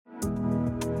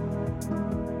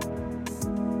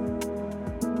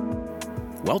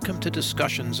Welcome to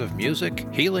Discussions of Music,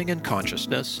 Healing, and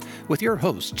Consciousness with your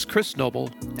hosts, Chris Noble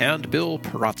and Bill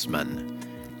Paratzman.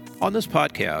 On this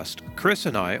podcast, Chris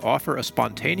and I offer a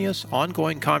spontaneous,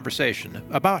 ongoing conversation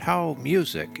about how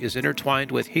music is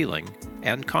intertwined with healing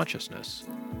and consciousness.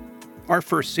 Our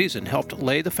first season helped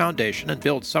lay the foundation and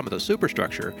build some of the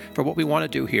superstructure for what we want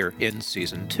to do here in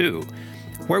Season 2,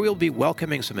 where we'll be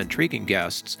welcoming some intriguing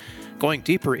guests, going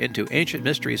deeper into ancient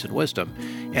mysteries and wisdom,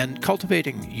 and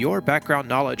cultivating your background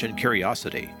knowledge and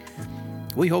curiosity.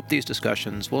 We hope these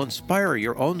discussions will inspire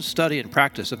your own study and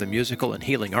practice of the musical and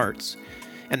healing arts,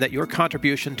 and that your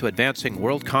contribution to advancing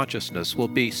world consciousness will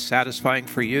be satisfying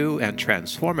for you and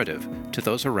transformative to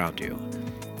those around you.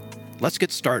 Let's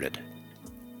get started.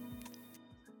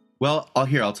 Well,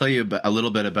 I'll tell you a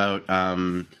little bit about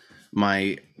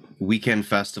my weekend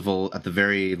festival at the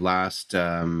very last,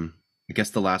 I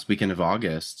guess the last weekend of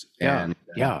August.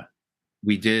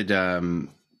 We did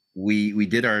we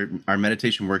did our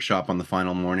meditation workshop on the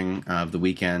final morning of the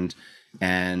weekend,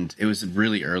 and it was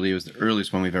really early. It was the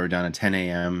earliest one we've ever done, a 10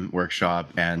 a.m. workshop.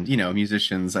 And, you know,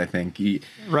 musicians, I think.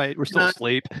 Right, we're still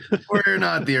asleep. We're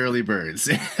not the early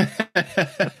birds.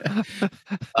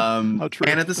 How true.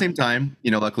 And at the same time,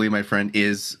 you know, luckily my friend he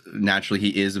is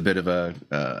a bit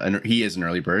of he is an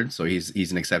early bird, so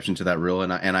he's an exception to that rule,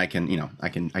 and I can do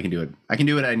it. I can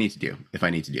do what I need to do if I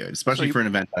need to do it, especially for an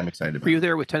event I'm excited about. Were you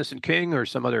there with Tennyson King or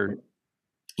some other?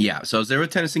 Yeah, so I was there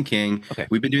with Tennyson King. Okay.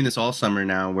 We've been doing this all summer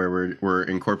now, where we're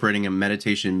incorporating a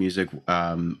meditation music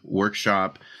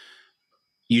workshop,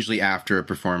 usually after a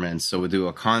performance. So we'll do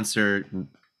a concert,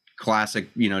 classic,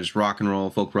 you know, just rock and roll,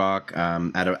 folk rock,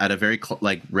 at a very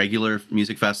regular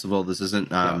music festival. This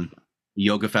isn't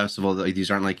yoga festival.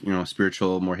 These aren't like, you know,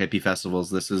 spiritual, more hippie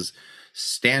festivals. This is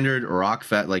standard rock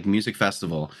music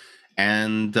festival.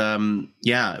 And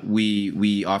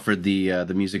we offered the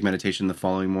music meditation the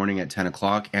following morning at 10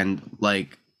 o'clock, and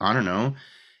I don't know,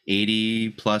 80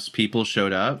 plus people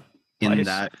showed up in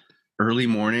that early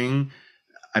morning.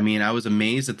 I mean, I was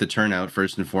amazed at the turnout,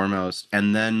 first and foremost,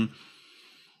 and then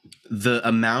the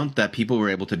amount that people were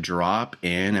able to drop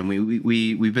in. And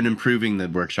we've been improving the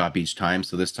workshop each time.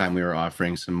 So this time we were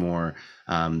offering some more,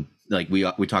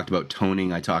 we talked about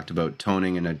toning. I talked about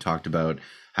toning, and I talked about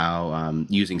how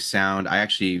using sound.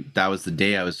 That was the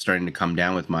day I was starting to come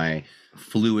down with my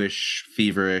fluish,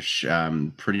 feverish,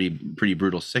 pretty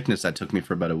brutal sickness that took me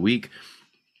for about a week.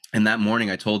 And that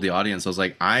morning I told the audience, I was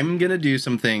like, I'm going to do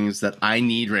some things that I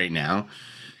need right now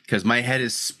because my head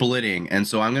is splitting. And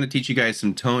so I'm going to teach you guys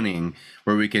some toning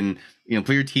where we can, you know,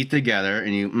 put your teeth together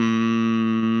and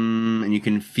and you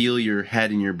can feel your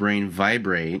head and your brain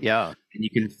vibrate. Yeah. And you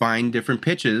can find different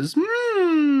pitches.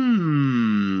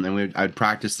 And I'd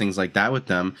practice things like that with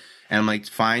them, and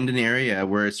find an area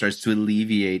where it starts to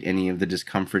alleviate any of the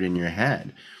discomfort in your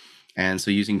head. And so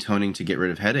using toning to get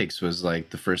rid of headaches was like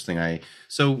the first thing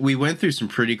so we went through some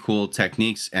pretty cool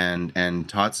techniques and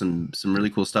taught some really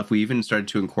cool stuff. We even started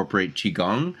to incorporate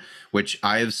Qigong, which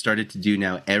I have started to do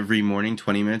now every morning,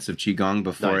 20 minutes of Qigong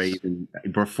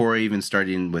before I even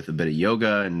started with a bit of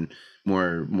yoga and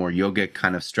more yogic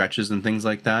kind of stretches and things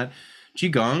like that.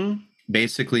 Qigong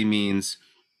basically means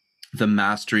the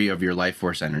mastery of your life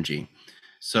force energy.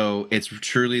 So it's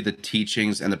truly the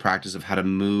teachings and the practice of how to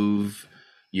move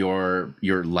your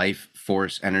life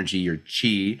force energy, your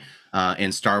chi.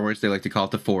 In Star Wars, they like to call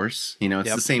it the Force. You know,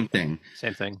 it's the same thing.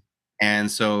 Same thing.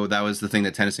 And so that was the thing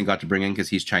that Tennyson got to bring in because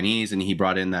he's Chinese, and he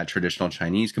brought in that traditional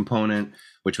Chinese component,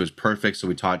 which was perfect. So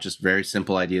we taught just very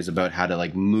simple ideas about how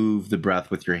to move the breath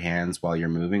with your hands while you're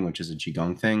moving, which is a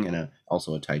Qigong thing and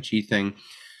also a Tai Chi thing.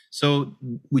 So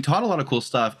we taught a lot of cool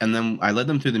stuff, and then I led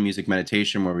them through the music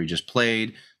meditation where we just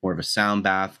played, more of a sound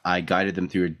bath. I guided them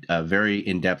through a very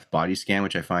in-depth body scan,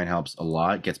 which I find helps a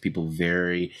lot, gets people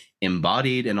very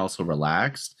embodied and also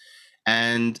relaxed.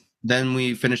 And then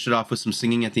we finished it off with some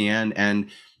singing at the end, and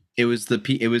it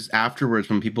was afterwards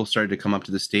when people started to come up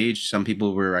to the stage. Some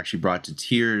people were actually brought to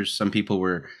tears. Some people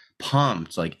were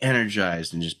pumped,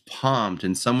 energized and just pumped,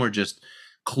 and some were just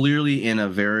clearly in a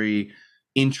very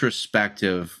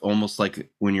introspective, almost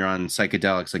like when you're on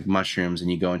psychedelics like mushrooms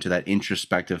and you go into that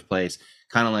introspective place,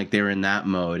 kind of like they were in that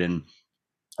mode,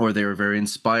 or they were very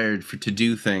inspired to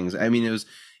do things. I mean,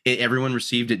 everyone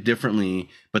received it differently,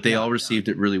 but they all received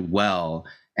it really well.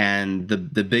 And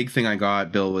the big thing I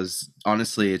got, Bill, was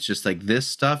honestly, it's just this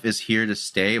stuff is here to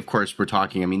stay. Of course, we're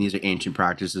talking, I mean, these are ancient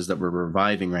practices that we're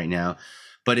reviving right now,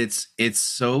 but it's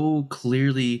so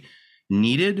clearly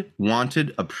needed,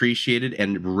 wanted, appreciated,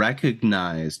 and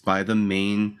recognized by the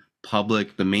main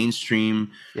public, the mainstream,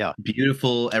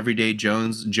 beautiful everyday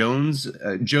Joes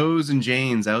and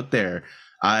Janes out there.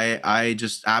 I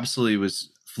just absolutely was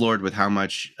floored with how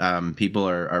much people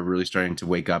are really starting to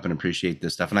wake up and appreciate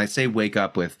this stuff. And I say wake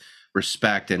up with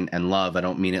respect and love. I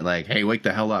don't mean it like, hey, wake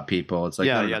the hell up, people. It's like,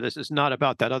 Yeah, no, no, no. yeah. This is not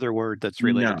about that other word that's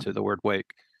related No. to the word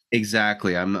wake.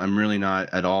 Exactly. I'm really not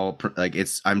at all like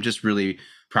I'm just really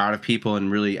proud of people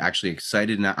and really actually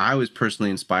excited. And I was personally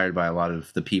inspired by a lot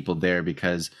of the people there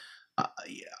because uh,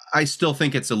 I still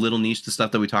think it's a little niche, the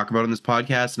stuff that we talk about on this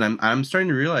podcast. And I'm starting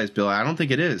to realize, Bill, I don't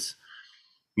think it is,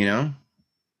 you know?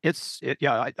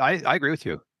 Yeah, I agree with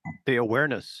you. The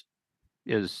awareness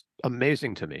is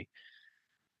amazing to me.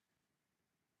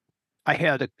 I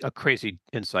had a crazy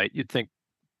insight. You'd think,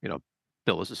 you know,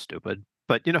 Bill, this is stupid.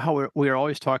 But you know how we're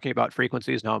always talking about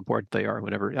frequencies and how important they are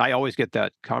whenever I always get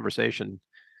that conversation.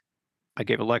 I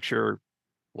gave a lecture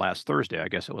last Thursday, I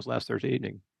guess it was last Thursday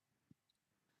evening.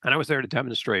 And I was there to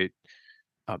demonstrate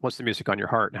what's the music on your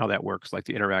heart and how that works, like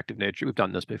the interactive nature. We've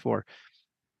done this before.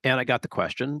 And I got the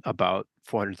question about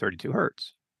 432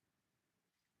 hertz.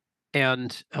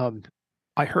 And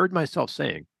I heard myself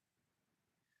saying,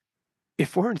 if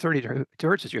 432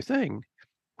 hertz is your thing,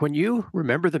 when you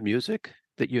remember the music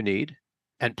that you need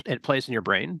and it plays in your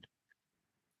brain,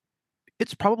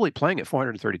 it's probably playing at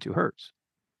 432 hertz,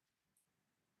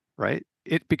 right?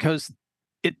 Because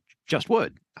it just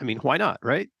would. I mean, why not,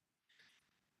 right?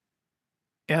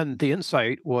 And the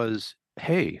insight was,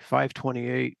 hey,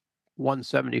 528,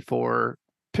 174,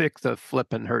 pick the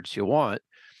flippin' hertz you want,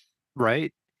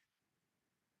 right?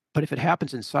 But if it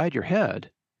happens inside your head,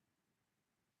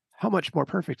 how much more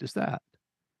perfect is that?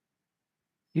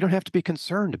 You don't have to be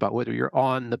concerned about whether you're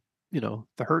on the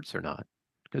hertz or not,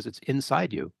 because it's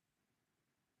inside you.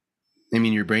 I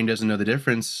mean, your brain doesn't know the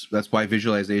difference. That's why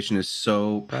visualization is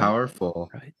so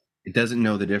powerful. Right. It doesn't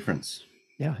know the difference.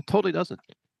 Yeah, it totally doesn't.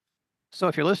 So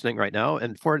if you're listening right now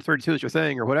and 432 is your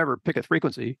thing or whatever, pick a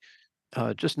frequency,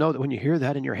 just know that when you hear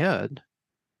that in your head,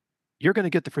 you're going to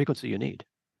get the frequency you need,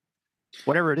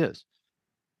 whatever it is.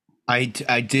 I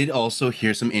did also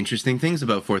hear some interesting things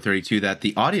about 432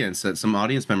 that some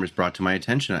audience members brought to my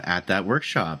attention at that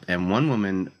workshop. And one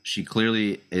woman, she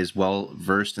clearly is well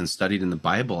versed and studied in the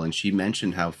Bible, and she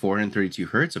mentioned how 432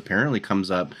 hertz apparently comes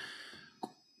up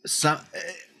some,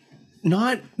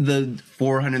 not the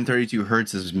 432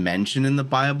 hertz is mentioned in the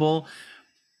Bible,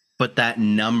 but that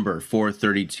number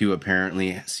 432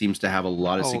 apparently seems to have a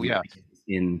lot of significance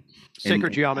in sacred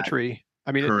in geometry.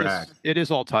 I mean, correct. it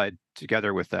is all tied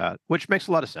together with that, which makes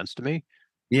a lot of sense to me.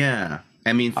 Yeah.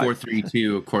 I mean,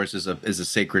 432, of course, is a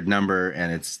sacred number,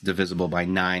 and it's divisible by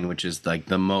 9, which is like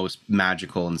the most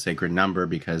magical and sacred number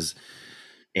because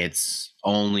it's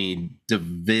only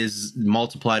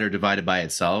multiplied or divided by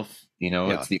itself.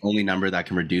 It's the only number that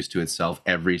can reduce to itself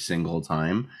every single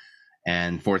time.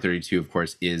 And 432, of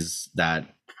course, is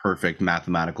that perfect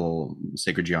mathematical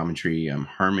sacred geometry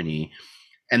harmony.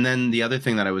 And then the other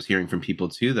thing that I was hearing from people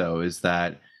too, though, is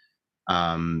that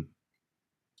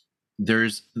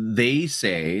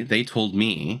they told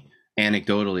me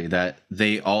anecdotally that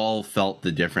they all felt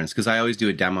the difference because I always do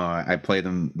a demo. I play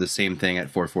them the same thing at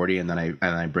 440 and then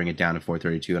I bring it down to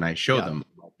 432 and I show them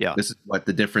this is what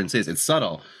the difference is. It's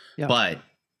subtle, but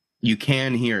you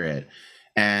can hear it.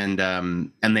 And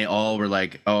they all were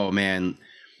like, oh man,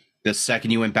 the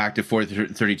second you went back to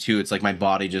 432, it's like my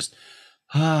body just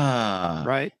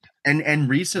right. And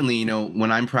recently,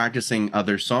 when I'm practicing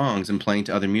other songs and playing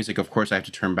to other music, of course I have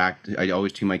to turn back. I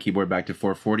always tune my keyboard back to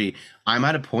 440. I'm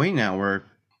at a point now where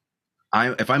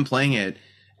if I'm playing it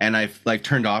and I've like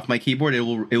turned off my keyboard, it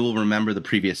will remember the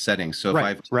previous settings. So if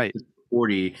I've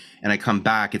 40 and I come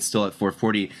back, it's still at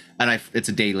 440, and it's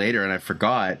a day later and I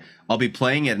forgot, I'll be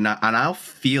playing it and I'll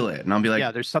feel it and I'll be like,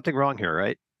 yeah, there's something wrong here,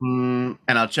 right? And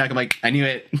I'll check. I'm like, I knew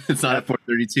it. It's not at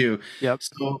 432. Yep.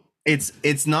 So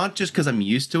it's not just because I'm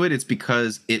used to it. It's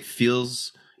because it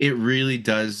really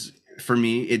does for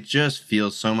me. It just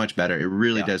feels so much better. It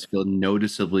really does feel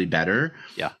noticeably better.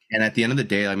 Yeah. And at the end of the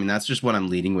day, I mean, that's just what I'm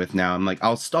leading with now. I'm like,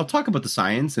 I'll talk about the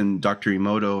science and Dr.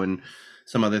 Emoto and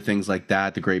some other things like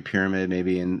that, the Great Pyramid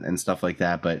maybe, and stuff like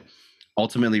that. But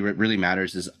ultimately, what really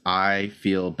matters is I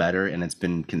feel better, and it's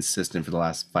been consistent for the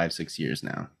last 5-6 years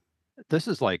now. This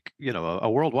is like, a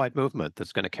worldwide movement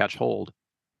that's going to catch hold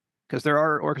because there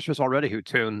are orchestras already who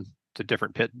tune to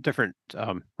different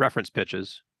reference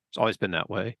pitches. It's always been that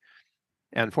way.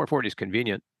 And 440 is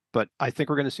convenient, but I think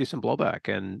we're going to see some blowback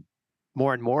and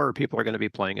more people are going to be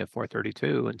playing at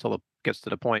 432 until it gets to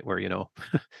the point where,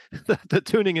 the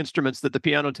tuning instruments that the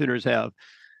piano tuners have,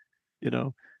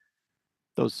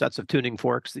 those sets of tuning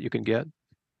forks that you can get.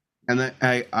 And then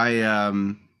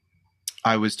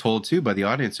I was told too by the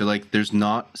audience, they're like, there's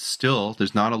not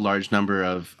a large number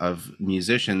of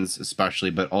musicians, especially,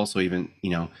 but also even,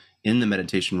 in the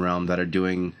meditation realm that are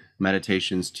doing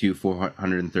meditations to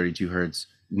 432 hertz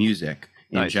music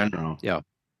in Nice. general. Yeah.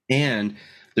 And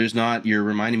there's not, you're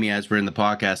reminding me as we're in the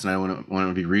podcast, and I want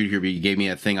to be rude here, but you gave me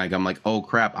a thing. Like, I'm like, oh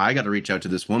crap, I got to reach out to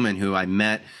this woman who I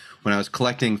met when I was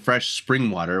collecting fresh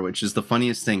spring water, which is the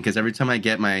funniest thing, because every time I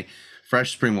get my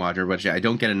fresh spring water, which I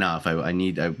don't get enough, I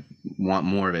want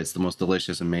more of it. It's the most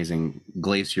delicious, amazing,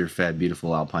 glacier fed,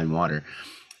 beautiful alpine water.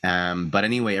 But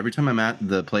anyway, every time I'm at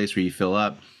the place where you fill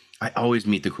up, I always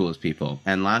meet the coolest people.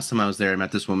 And last time I was there, I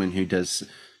met this woman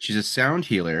she's a sound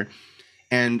healer.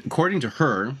 And according to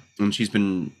her, and she's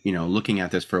been, looking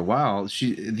at this for a while,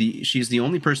 she's the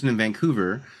only person in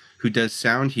Vancouver who does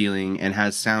sound healing and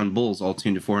has sound bowls all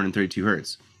tuned to 432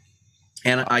 hertz.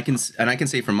 And I can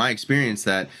say from my experience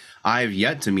that I've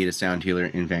yet to meet a sound healer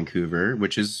in Vancouver,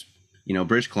 which is,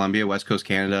 British Columbia, West Coast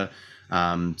Canada.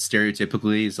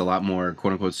 Stereotypically is a lot more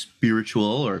quote unquote spiritual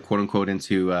or quote unquote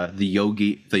into the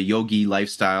yogi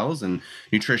lifestyles and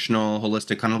nutritional,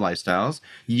 holistic kind of lifestyles.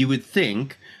 You would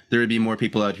think there would be more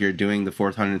people out here doing the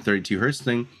 432 hertz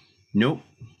thing. Nope,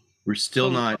 we're still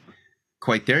not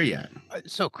quite there yet.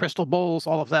 So crystal bowls,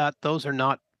 all of that, those are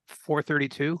not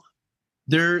 432.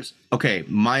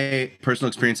 My personal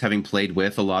experience having played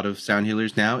with a lot of sound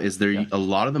healers now is a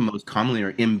lot of them most commonly are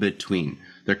in between.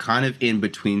 They're kind of in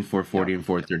between 440 and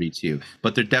 432,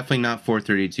 but they're definitely not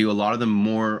 432. A lot of them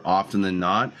more often than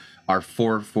not are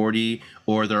 440,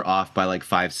 or they're off by like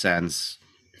 5 cents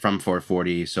from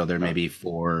 440. So they're maybe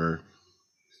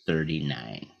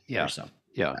 439 or something.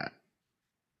 Yeah. Like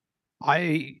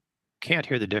I can't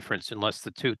hear the difference unless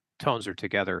the two tones are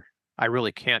together. I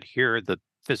really can't hear the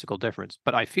physical difference,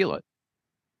 but I feel it.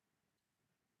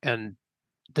 And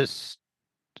this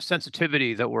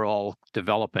sensitivity that we're all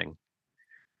developing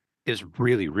is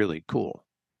really, really cool,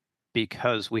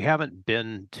 because we haven't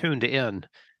been tuned in,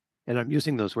 and I'm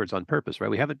using those words on purpose, right?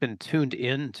 We haven't been tuned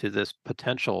in to this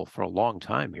potential for a long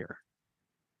time here.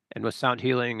 And with sound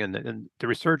healing and the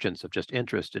resurgence of just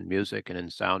interest in music and in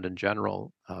sound in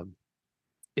general,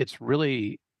 it's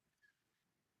really,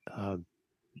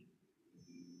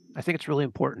 I think it's really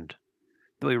important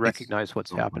that we recognize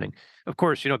what's happening. Of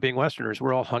course, being Westerners,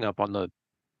 we're all hung up on the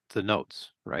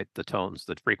notes, right? The tones,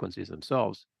 the frequencies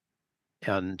themselves.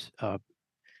 And I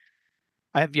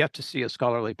have yet to see a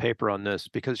scholarly paper on this,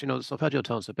 because, the solfeggio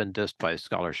tones have been dissed by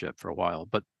scholarship for a while,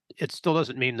 but it still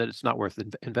doesn't mean that it's not worth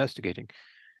investigating.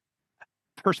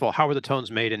 First of all, how were the tones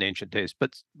made in ancient days?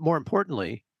 But more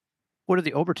importantly, what are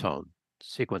the overtone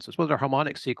sequences? What are the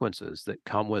harmonic sequences that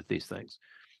come with these things?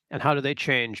 And how do they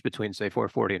change between, say,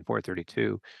 440 and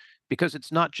 432? Because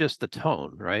it's not just the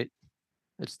tone, right?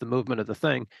 It's the movement of the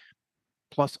thing,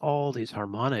 plus all these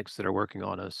harmonics that are working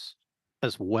on us,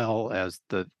 as well as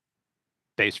the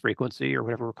bass frequency or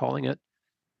whatever we're calling it,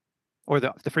 or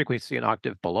the frequency an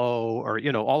octave below, or,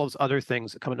 all those other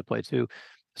things that come into play too.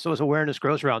 So as awareness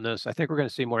grows around this, I think we're going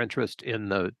to see more interest in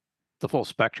the full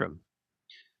spectrum.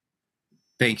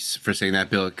 Thanks for saying that,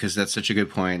 Bill, because that's such a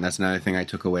good point. That's another thing I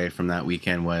took away from that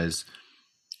weekend was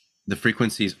the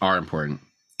frequencies are important,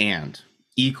 and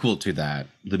equal to that,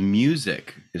 the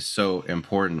music is so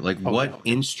important. Like, what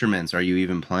instruments are you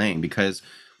even playing? Because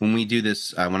when we do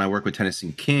this, when I work with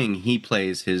Tennyson King, he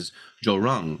plays his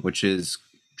zhou-reng, which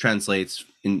translates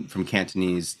from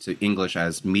Cantonese to English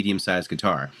as medium-sized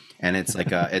guitar, and it's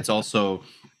like it's also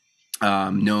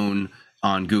known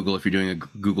on Google, if you're doing a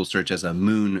Google search, as a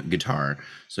moon guitar.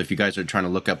 So if you guys are trying to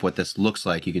look up what this looks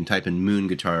like, you can type in moon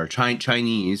guitar,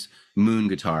 Chinese moon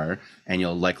guitar, and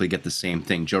you'll likely get the same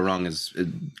thing. Zhou-reng is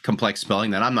complex spelling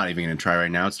that I'm not even going to try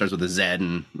right now. It starts with a Z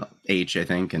and H, I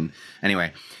think. And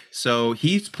anyway, so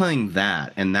he's playing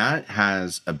that, and that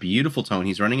has a beautiful tone.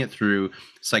 He's running it through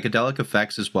psychedelic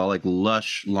effects as well, like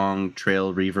lush, long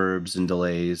trail reverbs and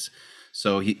delays.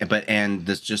 So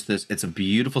it's a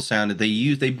beautiful sound.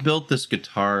 They built this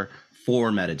guitar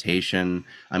for meditation.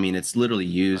 I mean, it's literally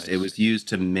used. Nice. It was used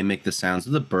to mimic the sounds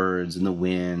of the birds and the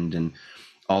wind and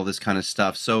all this kind of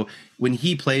stuff. So when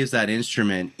he plays that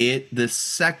instrument, the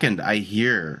second I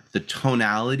hear the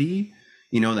tonality,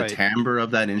 the timbre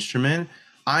of that instrument,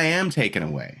 I am taken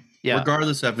away. Yeah.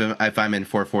 Regardless of if I'm in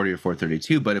 440 or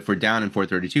 432. But if we're down in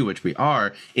 432, which we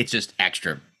are, it's just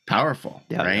extra powerful,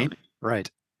 right? Yeah.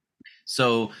 Right.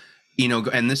 So,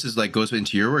 and this is like goes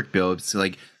into your work, Bill. It's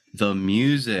like the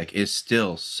music is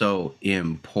still so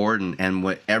important.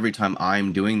 And every time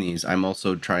I'm doing these, I'm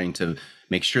also trying to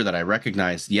make sure that I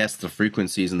recognize, yes, the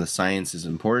frequencies and the science is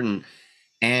important.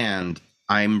 And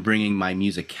I'm bringing my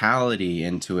musicality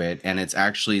into it. And it's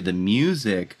actually the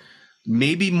music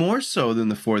maybe more so than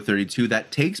the 432,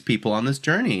 that takes people on this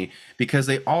journey, because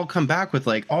they all come back with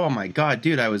like, oh my god,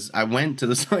 dude, I went to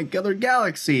this like other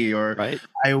galaxy, or Right.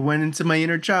 I went into my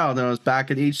inner child and I was back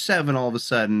at age 7 all of a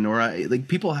sudden, or like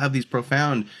people have these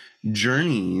profound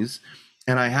journeys,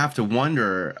 and I have to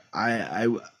wonder,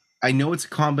 I know it's a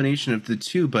combination of the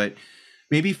two, but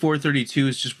maybe 432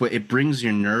 is just what it brings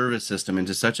your nervous system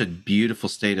into such a beautiful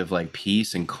state of like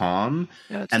peace and calm.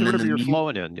 Yeah, it's the And then river the you're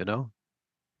flowing in, you know?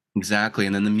 exactly.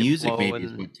 And then the You music flow maybe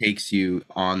is and what takes you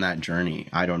on that journey.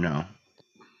 I don't know.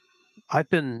 I've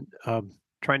been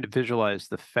trying to visualize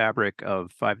the fabric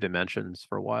of 5 dimensions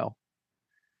for a while.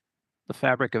 The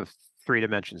fabric of 3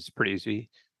 dimensions is pretty easy.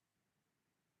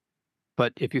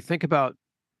 But if you think about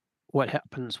what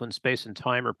happens when space and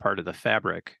time are part of the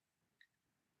fabric,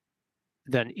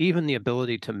 then even the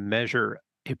ability to measure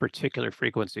a particular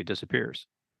frequency disappears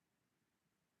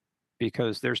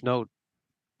because there's no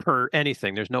per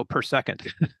anything, there's no per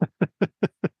second.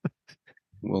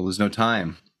 Well, there's no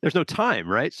time. There's no time,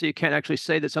 right? So you can't actually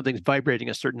say that something's vibrating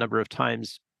a certain number of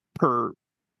times per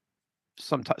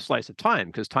slice of time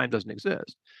because time doesn't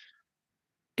exist.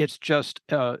 It's just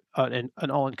an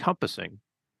all-encompassing,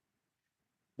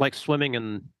 like swimming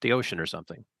in the ocean or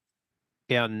something.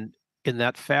 And in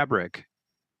that fabric,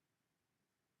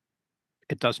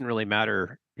 it doesn't really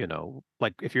matter, you know,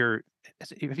 like if you've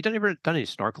ever done any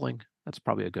snorkeling, that's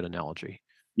probably a good analogy.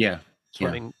 Yeah. Yeah.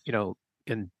 Swimming, you know,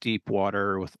 in deep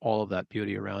water with all of that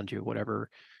beauty around you, whatever.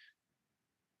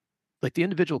 Like the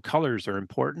individual colors are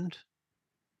important,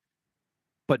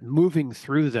 but moving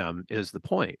through them is the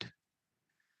point,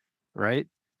 right?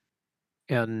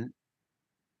 And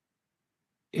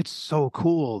it's so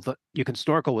cool that you can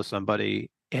snorkel with somebody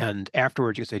and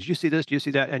afterwards you say, "Did you see this? Do you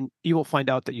see that?" And you will find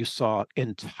out that you saw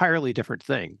entirely different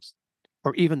things,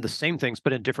 or even the same things,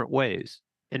 but in different ways,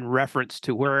 in reference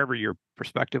to wherever your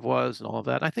perspective was and all of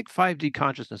that. I think 5D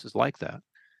consciousness is like that.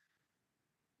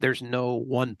 There's no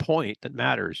one point that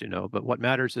matters, you know, but what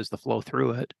matters is the flow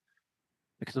through it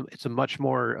because it's a much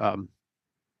more,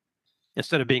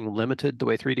 instead of being limited the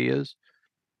way 3D is,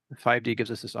 5D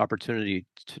gives us this opportunity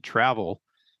to travel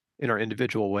in our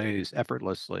individual ways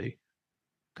effortlessly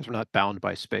because we're not bound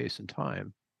by space and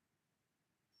time.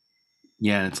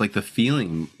 Yeah. And it's like the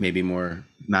feeling maybe more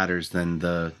matters than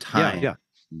the Yeah, time yeah,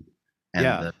 and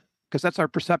yeah. the, Because that's our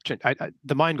perception.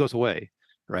 The mind goes away,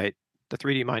 right? The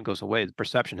 3D mind goes away. The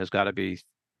perception has got to be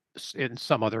in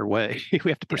some other way.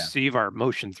 We have to yeah. perceive our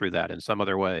motion through that in some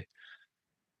other way.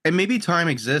 And maybe time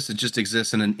exists. It just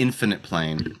exists in an infinite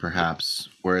plane, perhaps,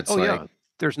 where it's Oh like, yeah,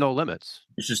 there's no limits.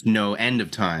 there's just no end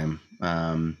of time.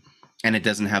 And it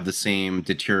doesn't have the same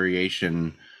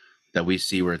deterioration that we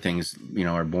see where things, you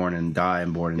know, are born and die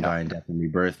and born and Yeah. die and death and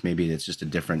rebirth. Maybe it's just a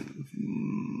different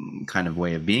kind of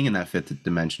way of being in that fifth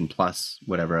dimension, plus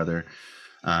whatever other.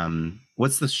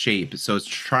 What's the shape? So it's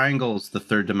triangles the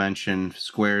third dimension,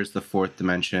 squares the fourth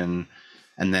dimension,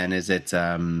 and then is it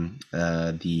Oh,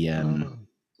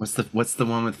 what's the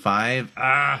one with 5?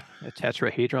 Ah, a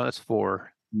tetrahedron. That's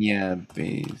 4. yeah,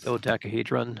 base.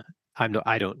 Dodecahedron. I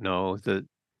don't know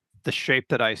the shape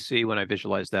that I see when I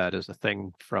visualize that is a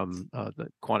thing from the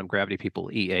quantum gravity people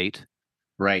E8,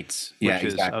 Right. Yeah,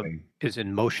 which exactly. is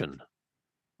in motion.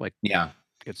 Like Yeah.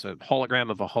 it's a hologram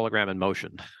of a hologram in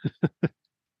motion.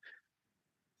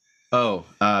 Oh,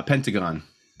 Pentagon.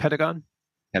 Pentagon,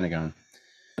 Pentagon.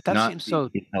 but that Not seems the so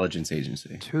intelligence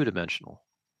agency. two-dimensional.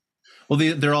 Well,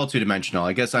 they're all two dimensional.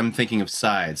 I guess I'm thinking of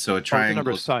sides. So a Oh, the number triangle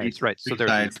of is sides, right? So three there's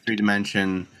sides, 3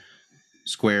 dimension,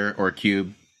 square or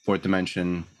cube, fourth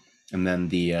dimension, and then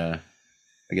the I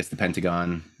guess the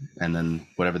pentagon, and then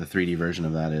whatever the 3D version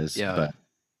of that is. yeah, But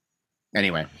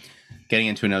anyway, getting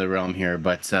into another realm here.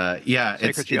 But yeah,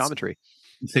 sacred it's geometry,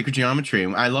 sacred geometry.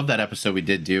 I love that episode we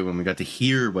did do when we got to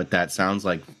hear what that sounds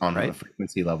like on a right?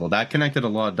 frequency level. That connected a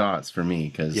lot of dots for me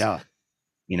because Yeah,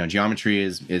 you know, geometry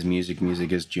is music,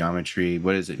 music is geometry.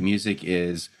 What is it? Music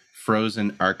is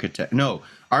frozen architect. No,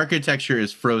 architecture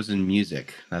is frozen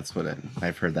music. That's what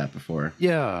I've heard that before.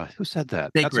 yeah. Who said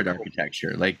that? That's a Sacred cool.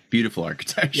 architecture, like beautiful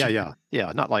architecture. Yeah, yeah,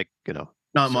 yeah. Not like you know,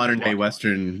 Not cinder modern day block.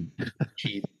 Western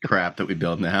cheap crap that we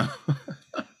build now.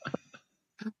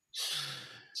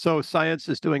 So science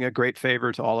is doing a great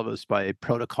favor to all of us by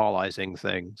protocolizing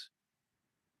things.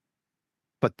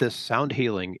 But this sound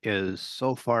healing is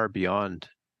so far beyond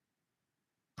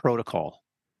protocol,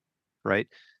 right?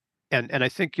 And I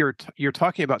think you're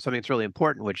talking about something that's really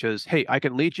important, which is, hey, I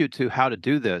can lead you to how to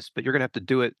do this, but you're going to have to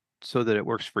do it so that it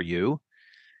works for you.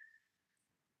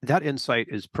 That insight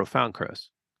is profound, Chris,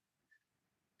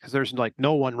 because there's like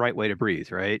no one right way to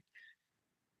breathe, right?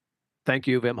 Thank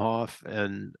you, Wim Hof,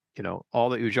 and all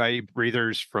the Ujjayi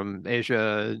breathers from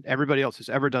Asia, everybody else who's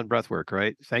ever done breath work,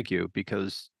 right? Thank you,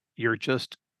 because you're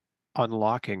just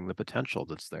unlocking the potential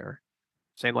that's there.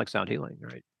 Same like sound healing,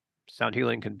 right? Sound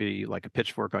healing can be like a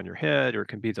pitchfork on your head, or it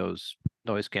can be those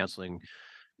noise canceling,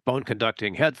 bone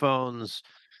conducting headphones,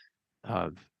 uh,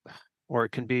 or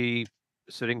it can be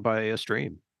sitting by a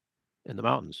stream in the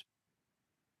mountains,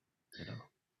 you know.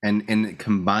 And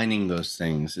combining those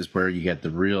things is where you get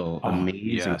the real Oh, amazing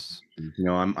yes. things.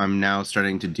 I'm now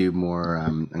starting to do more.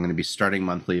 I'm going to be starting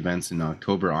monthly events in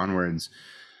October onwards.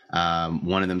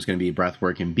 One of them is going to be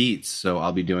breathwork and beats, so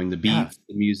I'll be doing the Yeah, beats,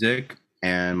 the music,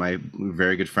 and my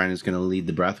very good friend is going to lead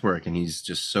the breathwork, and he's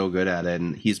just so good at it.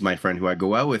 And he's my friend who I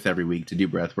go out with every week to do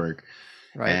breathwork,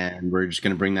 right. and we're just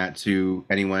going to bring that to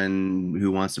anyone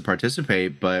who wants to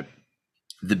participate. But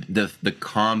the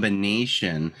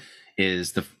combination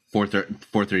is the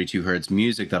 432 hertz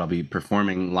music that I'll be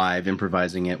performing live,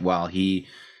 improvising it while he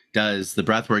does the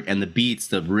breathwork, and the beats,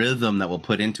 the rhythm that we'll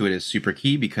put into it is super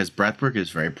key, because breathwork is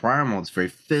very primal, it's very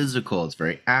physical, it's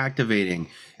very activating,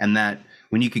 and that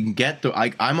when you can get the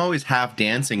I'm always half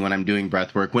dancing when I'm doing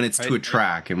breathwork, when it's to Right. a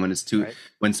track, and when it's to Right.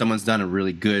 when someone's done a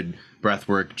really good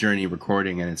breathwork journey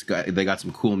recording, and they got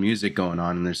some cool music going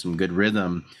on and there's some good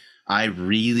rhythm. I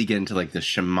really get into like the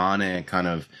shamanic kind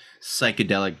of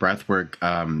psychedelic breathwork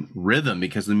rhythm,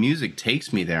 because the music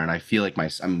takes me there, and I feel like my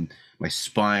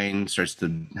spine starts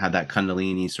to have that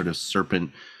kundalini sort of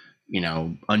serpent,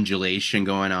 undulation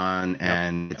going on, Yep.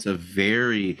 and it's a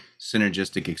very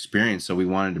synergistic experience. So we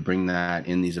wanted to bring that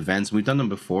in these events. We've done them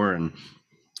before, and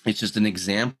it's just an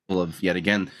example of, yet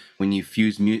again, when you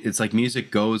fuse it's like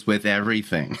music goes with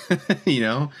everything. you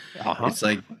know Uh-huh. it's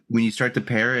like when you start to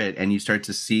pair it and you start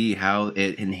to see how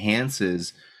it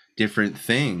enhances different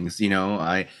things.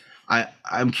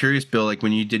 I'm curious, Bill, like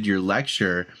when you did your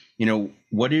lecture, do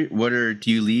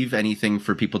you leave anything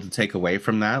for people to take away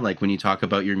from that, like when you talk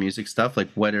about your music stuff, like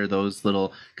what are those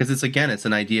little, because it's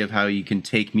an idea of how you can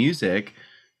take music,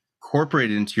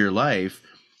 incorporate it into your life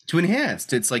to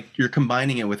enhance. It's like you're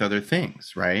combining it with other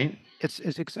things, right? It's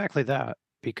exactly that,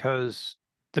 because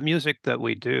the music that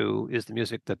we do is the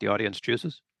music that the audience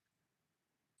chooses.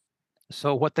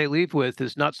 So what they leave with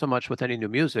is not so much with any new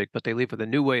music, but they leave with a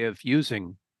new way of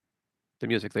using the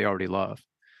music they already love.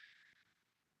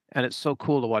 And it's so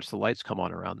cool to watch the lights come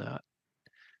on around that.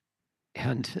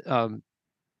 And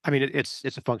I mean, it's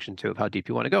a function too of how deep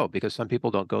you want to go, because some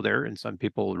people don't go there and some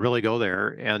people really go there.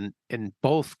 And in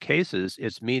both cases,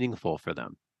 it's meaningful for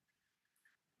them,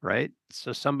 right?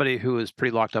 So somebody who is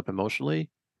pretty locked up emotionally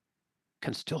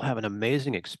can still have an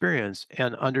amazing experience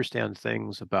and understand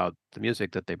things about the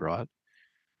music that they brought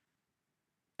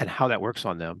and how that works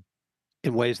on them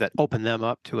in ways that open them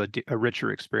up to a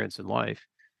richer experience in life,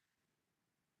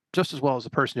 just as well as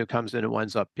the person who comes in and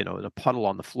winds up, in a puddle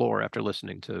on the floor after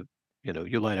listening to,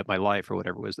 "You Light Up My Life" or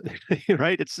whatever it was,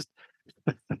 right? It's just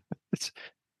it's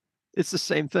it's the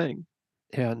same thing,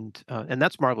 and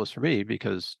that's marvelous for me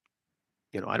because,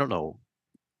 I don't know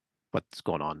what's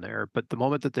going on there, but the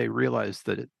moment that they realize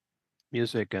that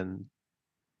music and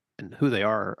who they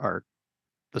are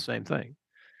the same thing,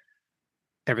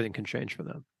 everything can change for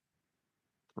them,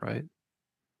 right?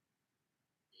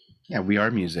 Yeah, we are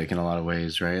music in a lot of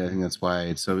ways, right? I think that's why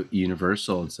it's so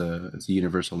universal. It's a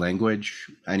universal language.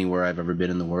 Anywhere I've ever been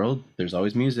in the world, there's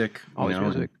always music, Always and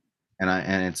music.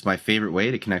 and it's my favorite way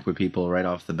to connect with people right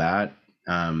off the bat.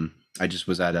 I just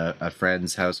was at a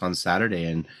friend's house on Saturday,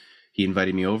 and he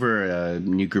invited me over, a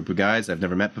new group of guys I've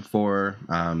never met before.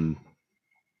 And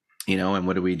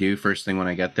what do we do? First thing when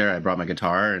I get there, I brought my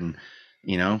guitar and,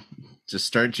 you know, just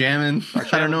start jamming. Start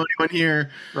I don't know jamming, anyone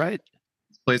here. right?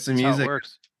 Play some That's how it music.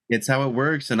 works. It's how it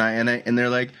works. And they're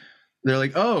like,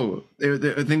 oh, I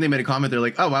think they made a comment. They're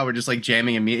like, oh wow, we're just like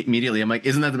jamming immediately. I'm like,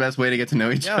 isn't that the best way to get to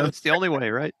know each Yeah, other? that's the only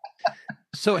way, right?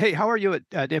 So, hey, how are you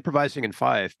at improvising in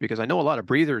 5? Because I know a lot of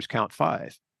breathers count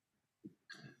 5.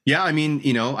 Yeah, I mean,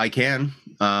 I can.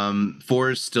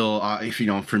 Four is still, if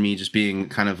for me, just being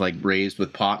kind of like raised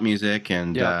with pop music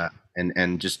and Yeah,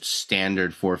 and just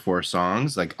standard 4/4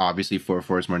 songs. Like obviously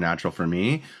 4/4 is more natural for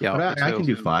me, yeah, but me I can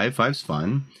too. do five. Five's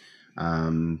fun.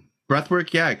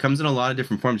 Breathwork, yeah, it comes in a lot of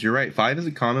different forms. You're right. Five is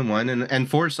a common one, and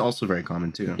four is also very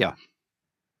common too. Yeah,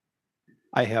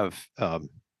 I have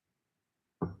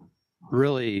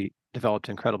really developed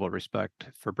incredible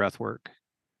respect for breath work.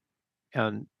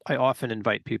 And I often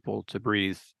invite people to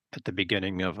breathe at the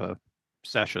beginning of a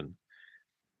session.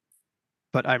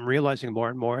 But I'm realizing more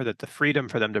and more that the freedom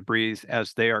for them to breathe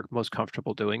as they are most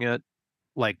comfortable doing it,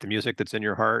 like the music that's in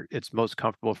your heart, it's most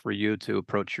comfortable for you to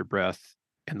approach your breath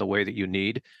in the way that you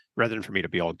need, rather than for me to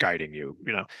be all guiding you.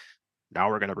 Now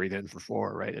we're going to breathe in for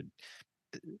 4, right?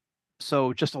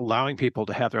 So just allowing people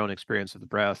to have their own experience of the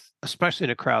breath, especially in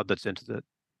a crowd that's into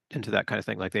that kind of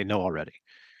thing, like they know already,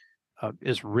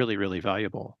 is really, really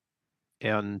valuable.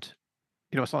 And,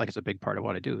 it's not like it's a big part of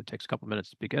what I do. It takes a couple minutes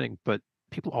at the beginning, but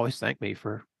people always thank me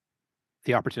for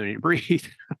the opportunity to breathe.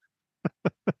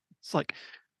 It's like,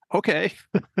 okay.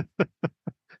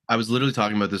 I was literally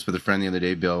talking about this with a friend the other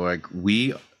day, Bill. Like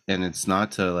and it's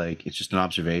not to like, it's just an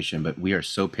observation, but we are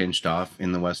so pinched off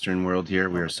in the Western world here.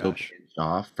 We Oh are my so gosh. pinched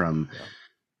off from Yeah.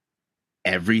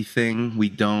 everything.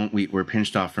 We're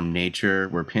pinched off from nature.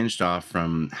 We're pinched off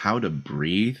from how to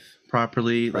breathe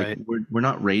properly. Like Right. we're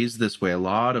not raised this way. A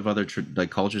lot of other like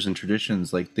cultures and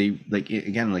traditions, like they like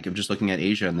again, like I'm just looking at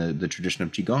Asia and the tradition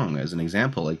of qigong as an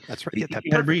example. Like That's right. they Yeah, teach that's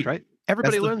you how to perfect, breathe. right? That's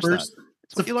Everybody the learns that. first.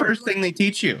 It's It's the what you learn. first thing they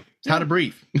teach you. It's how Yeah. to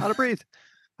breathe. How to breathe.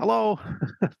 Hello.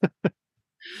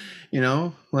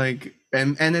 Like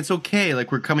and it's okay,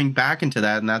 like we're coming back into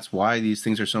that, and that's why these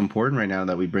things are so important right now,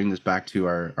 that we bring this back to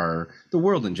our the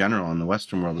world in general and the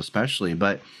Western world especially.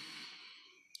 But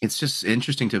it's just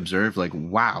interesting to observe, like,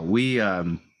 wow, we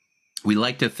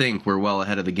like to think we're well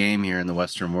ahead of the game here in the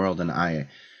Western world, and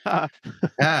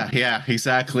yeah,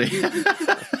 exactly.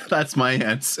 That's my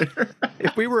answer.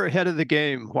 If we were ahead of the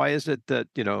game, why is it that,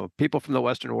 people from the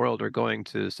Western world are going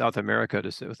to South America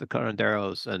to sit with the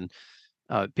curanderos, and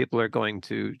people are going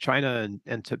to China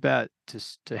and Tibet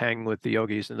to hang with the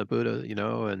yogis and the Buddha,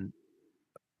 and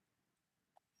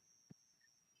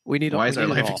Why we is our need it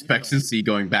life all. expectancy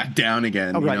going back down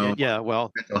again? Oh, right. Yeah.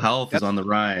 Well, Mental health is that's on the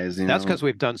rise. that's because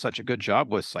we've done such a good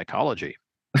job with psychology.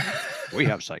 We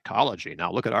have psychology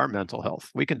now. Look at our mental health.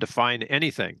 We can define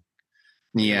anything.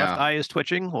 Your left Yeah. eye is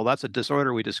twitching. Well, that's a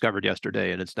disorder we discovered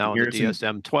yesterday, and it's now in the Here's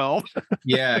some DSM-12.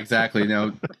 Yeah, exactly.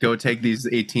 Now go take these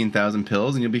 18,000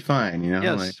 pills and you'll be fine, like,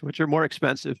 Yes, which are more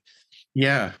expensive.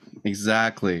 yeah,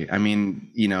 exactly. I mean,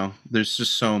 there's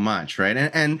just so much, right?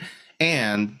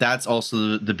 And that's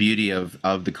also the beauty of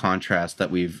the contrast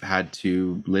that we've had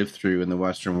to live through in the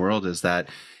Western world, is that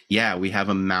yeah, we have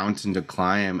a mountain to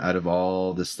climb out of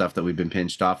all the stuff that we've been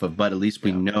pinched off of, but at least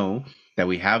we Yeah, know that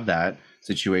we have that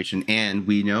situation, and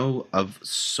we know of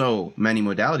so many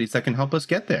modalities that can help us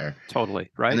get there. totally.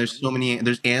 And Right.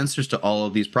 there's answers to all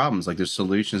of these problems. Like there's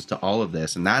solutions to all of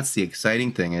this. And that's the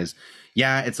exciting thing is,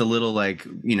 yeah, it's a little like,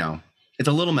 it's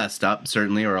a little messed up,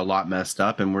 certainly, or a lot messed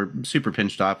up, and we're super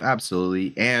pinched off.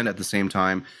 Absolutely. And at the same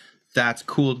time, that's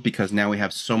cool because now we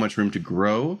have so much room to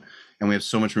grow, and we have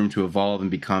so much room to evolve and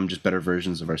become just better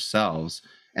versions of ourselves.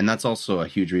 And that's also a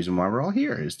huge reason why we're all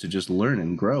here, is to just learn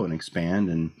and grow and expand.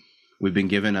 And we've been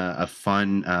given a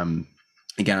fun,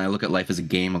 again, I look at life as a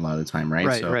game a lot of the time, right?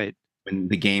 Right, So right. when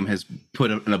the game has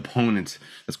put an opponent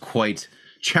that's quite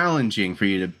challenging for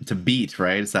you to beat,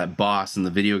 right? It's that boss in the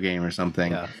video game or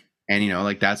something. Yeah. And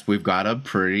like we've got a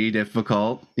pretty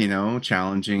difficult,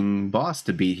 challenging boss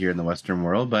to beat here in the Western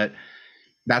world, but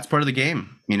that's part of the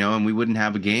game, and we wouldn't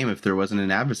have a game if there wasn't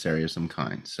an adversary of some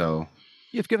kind. So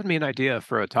You've given me an idea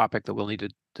for a topic that we'll need to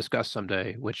discuss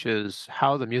someday, which is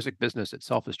how the music business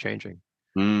itself is changing.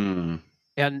 mm,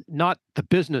 And not the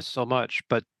business so much,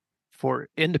 but for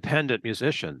independent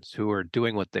musicians who are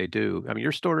doing what they do. I mean,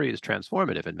 your story is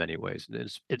transformative in many ways.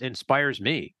 It inspires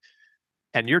me,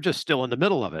 and you're just still in the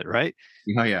middle of it, right?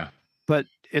 oh yeah. But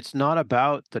it's not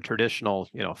about the traditional,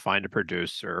 find a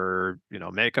producer,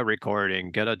 make a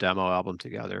recording, get a demo album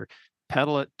together,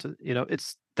 pedal it to,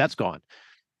 that's gone.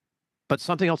 But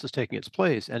something else is taking its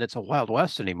place, and it's a Wild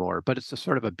West anymore, but it's a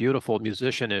sort of a beautiful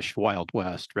musicianish Wild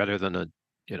West rather than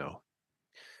you know,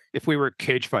 if we were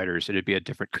cage fighters, it'd be a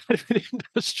different kind of an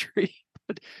industry.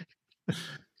 But,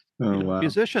 Oh wow.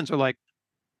 musicians are like,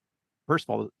 first of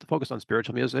all, the focus on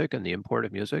spiritual music and the import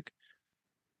of music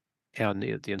and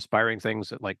the inspiring things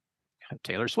that like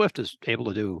Taylor Swift is able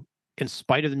to do in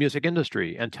spite of the music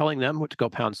industry and telling them what to go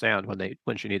pound sand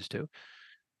when she needs to.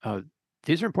 Uh,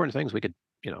 these are important things we could,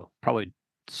 probably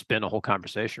spin a whole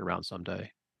conversation around someday,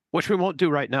 which we won't do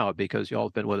right now because y'all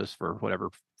have been with us for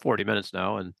whatever 40 minutes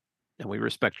now, and we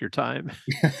respect your time.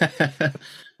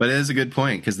 But it is a good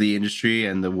point, because the industry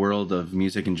and the world of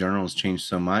music in general has changed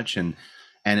so much, and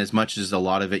as much as a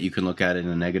lot of it you can look at it in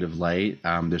a negative light,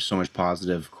 there's so much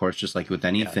positive, of course, just like with Yeah,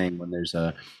 anything. When there's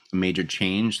a major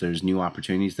change, there's new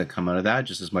opportunities that come out of that,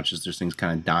 just as much as there's things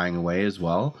kind of dying away as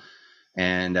well.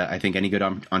 And I think any good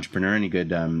entrepreneur, any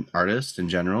good artist in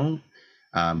general,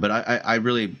 but I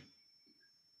really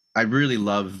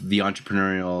love the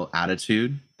entrepreneurial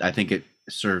attitude. I think it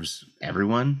serves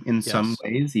everyone in some yes,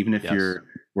 ways, even if yes, you're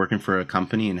working for a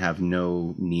company and have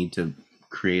no need to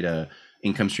create a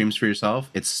income streams for yourself.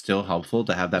 It's still helpful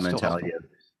to have that it's still mentality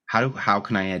helpful. of how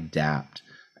can I adapt?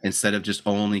 instead of just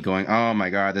only going, oh my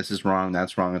God, this is wrong,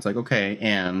 that's wrong. It's like, okay.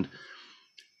 And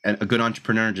a good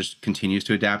entrepreneur just continues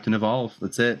to adapt and evolve.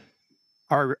 That's it.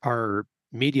 Our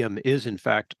medium is in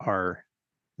fact our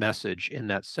message in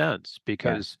that sense, Yeah.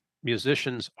 because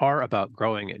musicians are about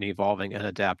growing and evolving and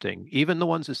adapting. Even the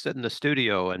ones that sit in the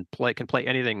studio and can play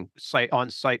anything on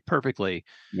site perfectly,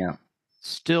 Yeah.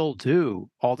 still do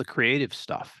all the creative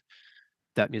stuff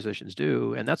that musicians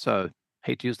do. And that's a,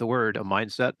 hate to use the word, a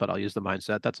mindset, but I'll use the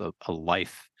mindset. That's a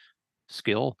life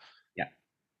skill Yeah.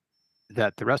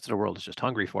 that the rest of the world is just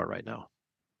hungry for right now.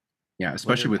 Yeah. Whether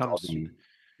Especially it with all comes, the,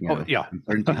 oh yeah.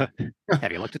 uncertainty.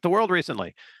 Have you looked at the world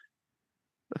recently?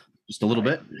 Just a little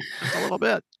Right, bit. just a little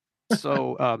bit.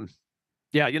 So,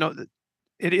 yeah,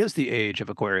 it is the age of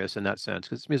Aquarius in that sense,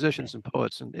 because musicians and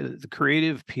poets and the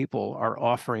creative people are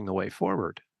offering the way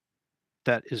forward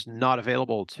that is not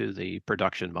available to the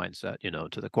production mindset,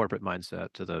 to the corporate mindset,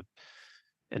 to the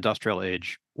industrial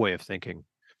age way of thinking.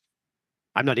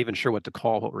 I'm not even sure what to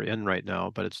call what we're in right now,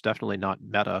 but it's definitely not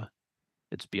meta.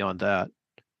 It's beyond that.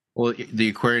 Well, the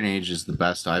Aquarian Age is the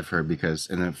best I've heard because,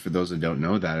 and then for those that don't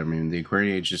know that, I mean, the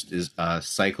Aquarian Age just is a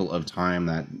cycle of time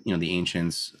that the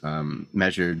ancients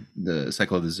measured the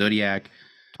cycle of the zodiac.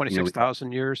 We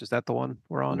 26,000 years, is that the one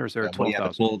we're on, or is there well, yeah,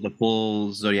 12,000? the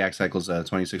full zodiac cycle is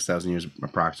 26,000 years,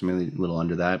 approximately, a little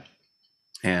under that,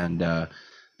 and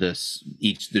there's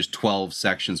 12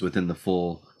 sections within the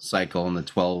full cycle, and the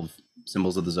 12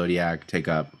 symbols of the zodiac take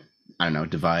up, I don't know,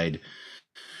 divide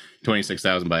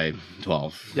 26,000 by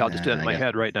 12. Yeah, I'll just do it in I my guess.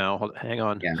 head right now. Hang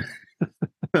on.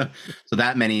 Yeah. So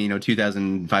that many,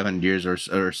 2,500 years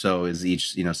or so is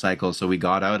each, cycle. So we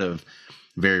got out of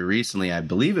very recently, I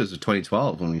believe it was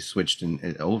 2012 when we switched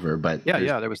it over, but Yeah, there's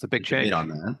yeah, there was the big debate on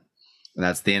change. that. And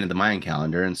that's the end of the Mayan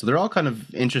calendar. And so they're all kind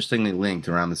of interestingly linked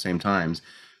around the same times,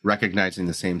 recognizing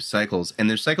the same cycles. And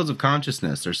there's cycles of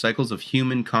consciousness. There's cycles of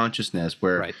human consciousness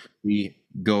where Right. we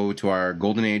go to our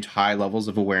golden age high levels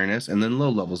of awareness and then low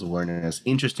levels of awareness.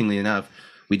 Interestingly enough,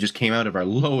 we just came out of our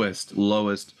lowest,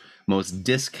 most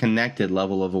disconnected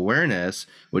level of awareness,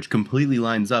 which completely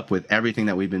lines up with everything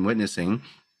that we've been witnessing.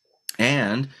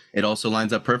 And it also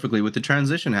lines up perfectly with the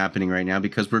transition happening right now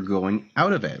because we're going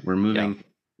out of it. We're Yeah. moving.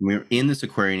 We're in this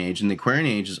Aquarian Age, and the Aquarian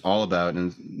Age is all about,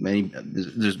 and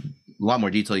there's a lot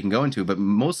more detail you can go into, but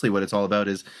mostly what it's all about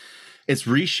is it's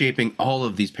reshaping all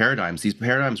of these paradigms. These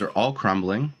paradigms are all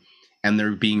crumbling, and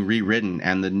they're being rewritten.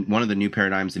 And one of the new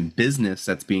paradigms in business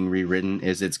that's being rewritten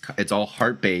is it's all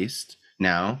heart based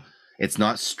now. It's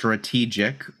not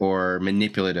strategic or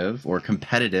manipulative or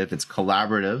competitive. It's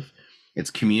collaborative. It's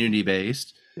community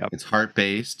based. Yep. It's heart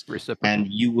based, Reciprocal. and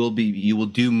you will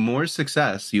do more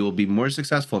success. You will be more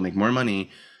successful, make more money,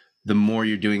 the more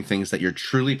you're doing things that you're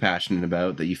truly passionate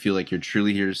about, that you feel like you're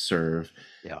truly here to serve.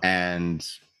 Yeah. And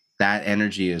that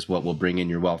energy is what will bring in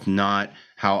your wealth, not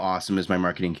how awesome is my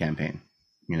marketing campaign.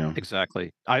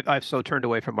 Exactly. I've so turned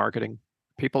away from marketing.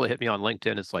 People that hit me on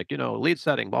LinkedIn, it's like, lead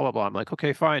setting, blah, blah, blah. I'm like,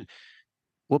 okay, fine.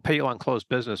 We'll pay you on closed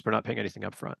business. We're not paying anything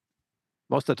up front.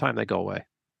 Most of the time they go away.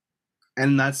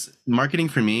 And that's marketing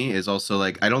for me is also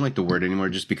like, I don't like the word anymore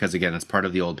just because, again, it's part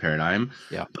of the old paradigm.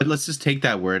 Yeah. But let's just take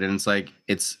that word and it's like,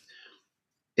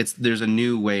 there's a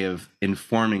new way of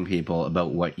informing people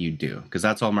about what you do, because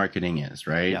that's all marketing is,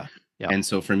 right? Yeah. Yeah. And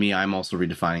so for me, I'm also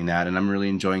redefining that, and I'm really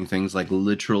enjoying things like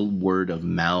literal word of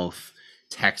mouth,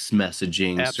 text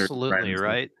messaging, Absolutely,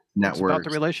 right? It's about the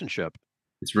networks. relationship.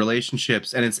 It's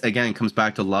relationships, and it comes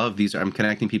back to love. I'm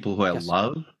connecting people who I Yes.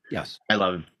 love. Yes. I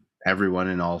love everyone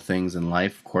and all things in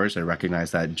life. Of course, I recognize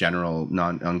that general,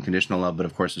 unconditional love, but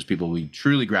of course, there's people we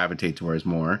truly gravitate towards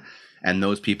more. And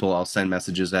those people, I'll send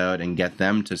messages out and get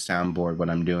them to soundboard what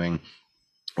I'm doing,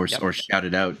 or shout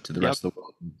it out to the rest of the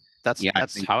world. That's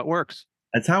how it works.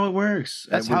 That's how it works.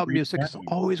 That's how music has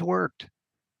always worked.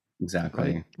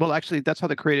 Exactly. Right? Well, actually, that's how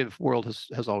the creative world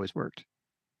has always worked.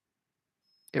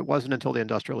 It wasn't until the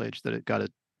industrial age that it got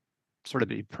to sort of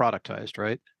be productized,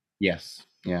 right? Yes.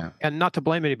 Yeah. And not to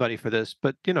blame anybody for this,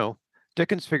 but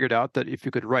Dickens figured out that if you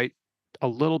could write a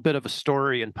little bit of a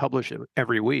story and publish it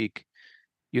every week,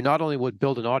 you not only would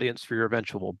build an audience for your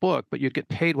eventual book, but you'd get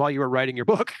paid while you were writing your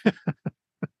book.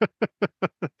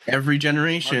 Every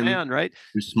generation, man, right?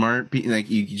 you're smart. Like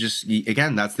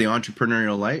again, that's the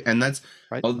entrepreneurial life, and that's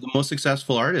right. The most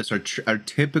successful artists are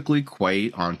typically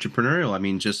quite entrepreneurial. I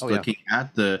mean, just looking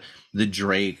at the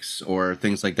Drakes or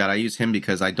things like that. I use him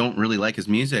because I don't really like his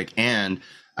music, and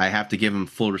I have to give him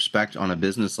full respect on a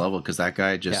business level because that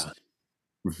guy just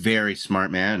very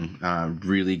smart man,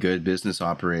 really good business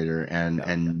operator,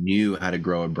 and knew how to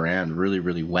grow a brand really,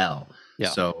 really well. Yeah.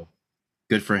 So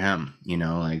good for him,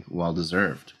 like well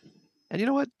deserved. And you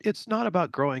know what? It's not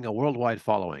about growing a worldwide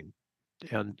following.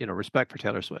 and respect for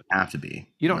Taylor Swift. Have to be.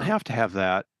 You don't have to have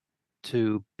that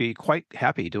to be quite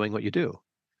happy doing what you do.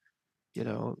 A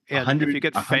And if you hundred,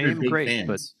 get a hundred fame, big great,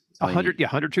 but fans. That's all you need.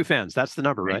 102 fans, that's the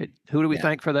number, Right? right? Who do we Yeah.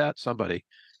 thank for that? Somebody.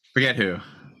 Forget who.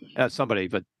 Somebody,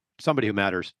 but somebody who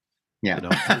matters. Yeah.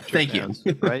 102 Thank you. fans,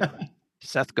 right?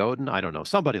 Seth Godin, I don't know,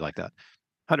 somebody like that.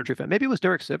 102 fans. Maybe it was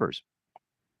Derek Sivers.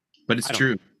 But it's I don't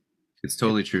true. know. It's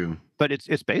totally true. But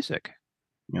it's basic,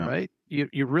 Yeah. right?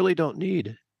 You really don't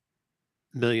need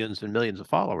millions and millions of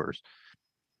followers,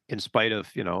 in spite of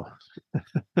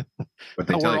What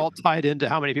they how tell we're you. all tied into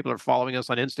how many people are following us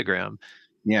on Instagram,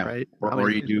 Yeah. right? Or, How or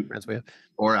many you do. Facebook friends we have.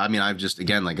 Or I mean, I've just,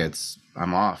 again, like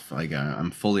I'm off. Like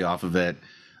I'm fully off of it.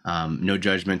 No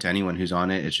judgment to anyone who's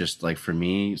on it. It's just like, for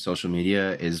me, social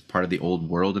media is part of the old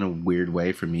world in a weird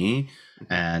way for me,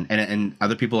 and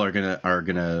other people are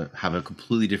gonna have a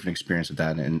completely different experience with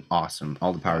that. And awesome,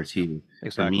 all the power to you.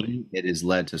 Exactly. For me, it has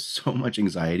led to so much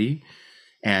anxiety,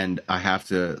 and I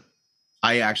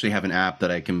actually have an app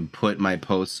that I can put my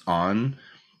posts on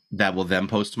that will then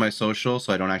post to my social,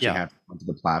 so I don't actually have to go to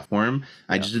the platform.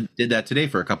 I just did that today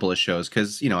for a couple of shows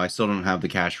because I still don't have the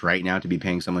cash right now to be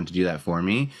paying someone to do that for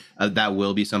me. That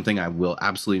will be something I will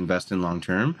absolutely invest in long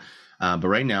term. But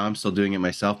right now I'm still doing it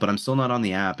myself, but I'm still not on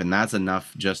the app, and that's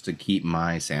enough just to keep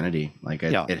my sanity. Like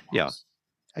it helps.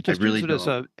 I just really use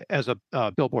it as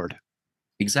a billboard.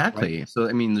 Exactly. Right? So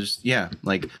I mean, there's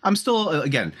like I'm still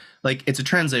again, like it's a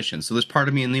transition. So there's part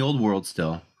of me in the old world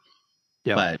still.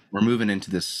 Yeah. But we're moving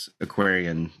into this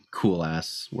Aquarian cool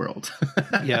ass world.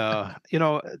 Yeah.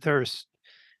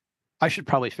 I should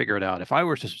probably figure it out. If I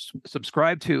were to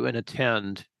subscribe to and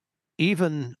attend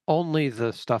even only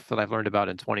the stuff that I've learned about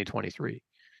in 2023,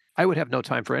 I would have no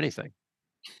time for anything.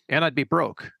 And I'd be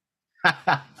broke.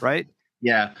 Right?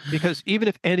 Yeah. Because even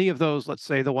if any of those, let's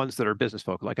say the ones that are business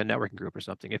folk, like a networking group or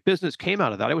something, if business came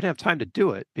out of that, I wouldn't have time to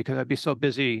do it because I'd be so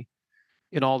busy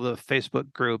in all the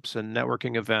Facebook groups and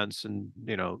networking events and,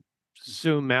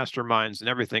 Zoom masterminds and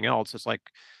everything else. It's like,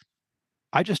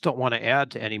 I just don't want to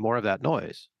add to any more of that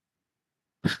noise.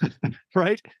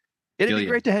 Right? It'd be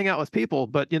great to hang out with people,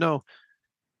 but,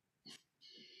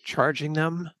 charging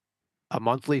them a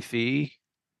monthly fee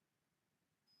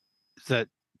that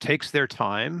takes their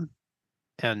time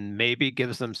and maybe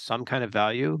gives them some kind of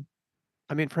value.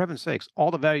 I mean, for heaven's sakes,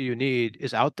 all the value you need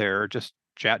is out there. Just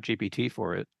chat GPT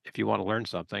for it if you want to learn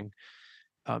something.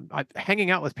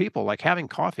 Hanging out with people, like having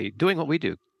coffee, doing what we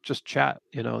do, just chat.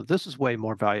 This is way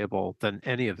more valuable than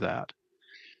any of that.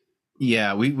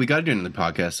 Yeah, we got to do another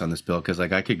podcast on this, Bill, because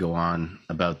like I could go on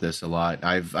about this a lot.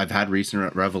 I've had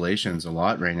recent revelations a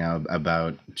lot right now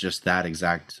about just that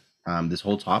exact this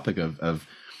whole topic of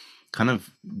kind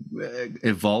of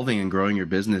evolving and growing your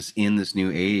business in this new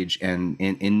age, and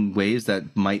in ways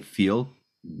that might feel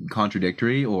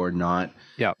contradictory or not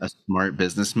a smart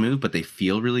business move, but they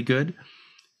feel really good.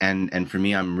 And for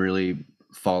me, I'm really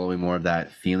following more of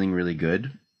that feeling really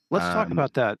good. Let's talk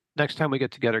about that next time we get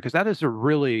together, because that is a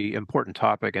really important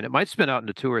topic, and it might spin out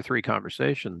into 2 or 3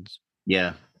 conversations.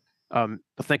 Yeah. But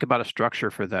think about a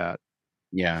structure for that.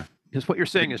 Yeah. Because what you're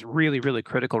saying is really, really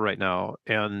critical right now,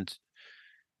 and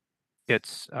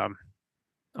it's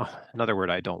another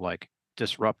word I don't like,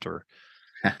 disruptor.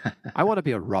 I want to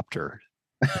be a ruptor.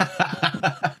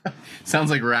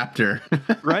 Sounds like raptor.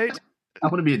 Right? I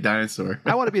want to be a dinosaur.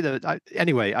 I want to be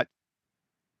anyway,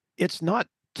 it's not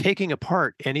taking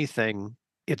apart anything.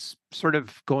 It's sort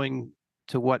of going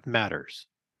to what matters.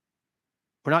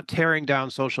 We're not tearing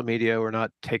down social media. We're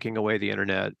not taking away the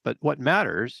internet. But what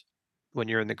matters when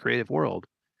you're in the creative world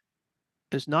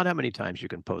is not how many times you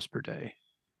can post per day,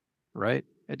 right?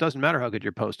 It doesn't matter how good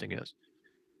your posting is.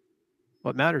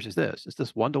 What matters is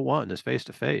this one-to-one, this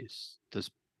face-to-face, this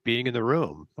being in the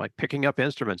room, like picking up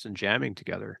instruments and jamming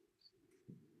together.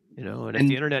 And if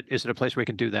the internet isn't a place where we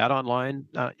can do that online,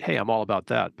 hey, I'm all about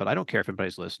that. But I don't care if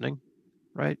anybody's listening,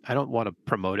 right? I don't want to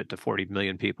promote it to 40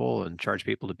 million people and charge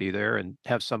people to be there and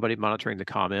have somebody monitoring the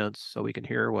comments so we can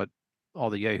hear what all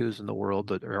the yahoos in the world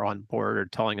that are on board are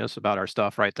telling us about our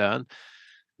stuff right then.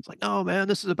 It's like, no, man,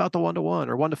 this is about the 1-to-1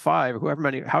 or 1-to-5 or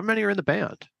however many are in the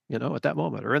band, at that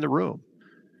moment or in the room.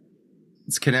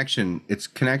 It's connection. It's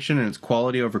connection, and it's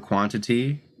quality over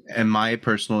quantity. In my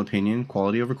personal opinion,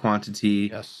 quality over quantity.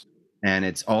 Yes. And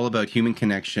it's all about human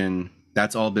connection.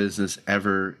 That's all business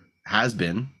ever has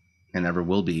been and ever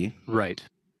will be. Right.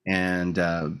 And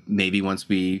maybe once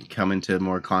we come into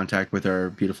more contact with our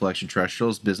beautiful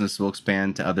extraterrestrials, business will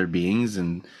expand to other beings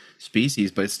and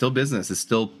species, but it's still business. It's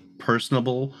still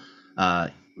personable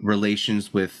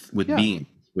relations with beings,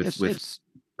 with it's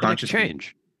an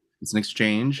exchange. It's an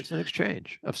exchange. It's an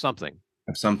exchange of something.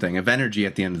 of something, of energy.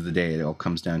 At the end of the day, it all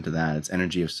comes down to that. It's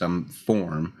energy of some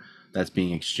form that's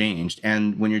being exchanged.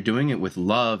 And when you're doing it with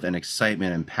love and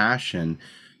excitement and passion,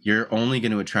 you're only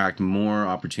going to attract more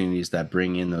opportunities that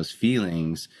bring in those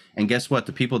feelings. And guess what?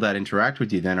 The people that interact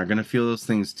with you then are going to feel those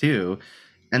things too.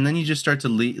 And then you just start to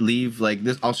leave like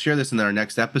this. I'll share this in our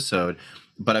next episode,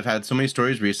 but I've had so many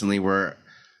stories recently where,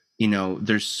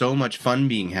 there's so much fun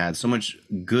being had, so much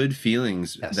good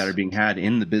feelings that are being had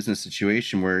in the business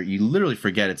situation where you literally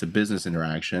forget it's a business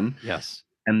interaction. Yes.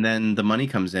 And then the money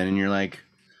comes in and you're like,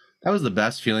 that was the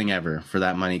best feeling ever for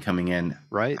that money coming in.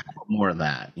 Right. More of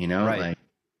that, Right. like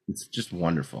it's just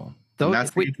wonderful. Though, and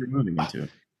that's what we're moving into.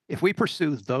 If we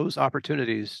pursue those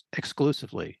opportunities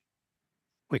exclusively,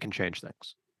 we can change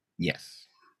things. Yes.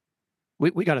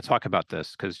 We got to talk about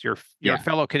this because your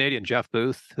fellow Canadian, Jeff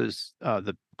Booth, who's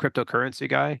the cryptocurrency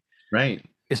guy, right,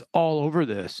 is all over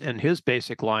this. And his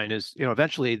basic line is,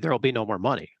 eventually there'll be no more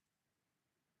money.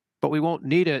 But we won't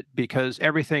need it because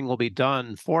everything will be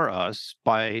done for us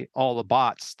by all the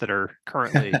bots that are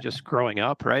currently just growing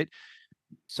up, right?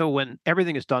 So when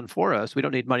everything is done for us, we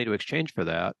don't need money to exchange for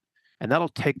that. And that'll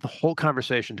take the whole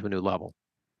conversation to a new level.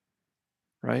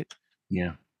 Right?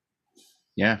 Yeah.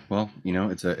 Yeah. Well,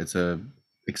 it's a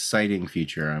exciting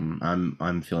future.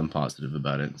 I'm feeling positive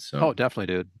about it. So. Oh,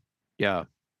 definitely, dude. Yeah.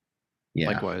 Yeah.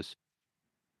 Likewise.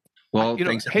 Well,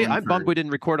 thanks. Hey, I'm bummed we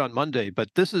didn't record on Monday, but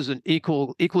this is an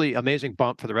equally amazing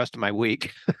bump for the rest of my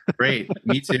week. Great.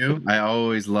 Me too. I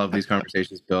always love these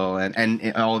conversations, Bill,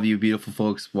 and all of you beautiful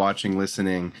folks watching,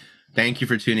 listening. Thank you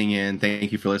for tuning in.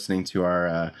 Thank you for listening to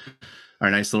our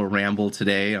nice little ramble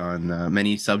today on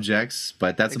many subjects,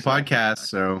 but that's a podcast.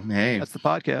 So, hey, that's the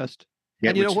podcast.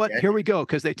 And you know what? Here we go.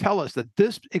 Because they tell us that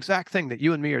this exact thing that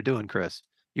you and me are doing, Chris,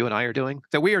 you and I are doing,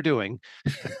 that we are doing,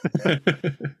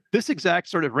 this exact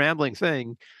sort of rambling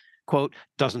thing, quote,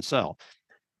 doesn't sell.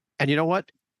 And you know what?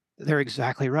 They're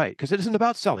exactly right. Because it isn't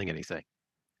about selling anything.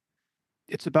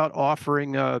 It's about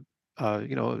offering a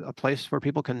place where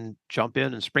people can jump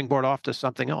in and springboard off to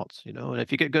something else, and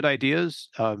if you get good ideas,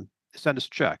 send us a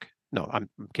check. No, I'm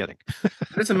kidding.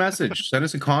 Send us a message. Send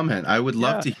us a comment. I would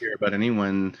love to hear about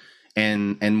anyone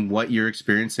and what you're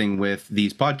experiencing with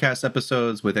these podcast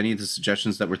episodes, with any of the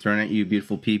suggestions that we're throwing at you,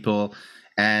 beautiful people,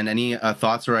 and any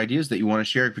thoughts or ideas that you want to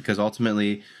share, because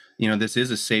ultimately, this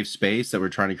is a safe space that we're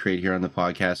trying to create here on the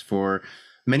podcast for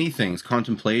many things: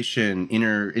 contemplation,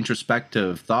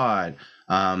 introspective thought,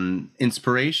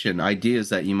 inspiration, ideas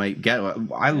that you might get.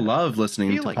 I love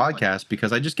listening to podcasts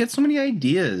because I just get so many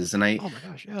ideas, and I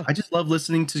just love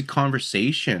listening to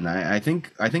conversation. I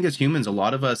think as humans, a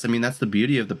lot of us, that's the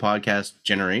beauty of the podcast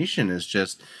generation, is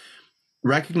just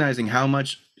recognizing how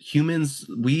much humans,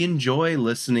 we enjoy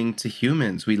listening to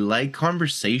humans. We like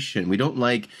conversation. We don't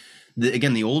like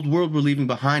the old world we're leaving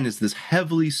behind is this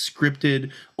heavily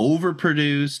scripted,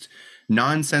 overproduced,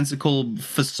 nonsensical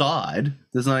facade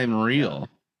that's not even real.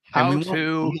 How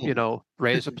to,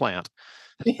 raise a plant.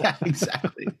 Yeah,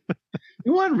 exactly.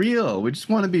 We want real. We just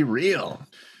want to be real.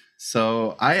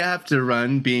 So I have to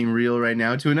run being real right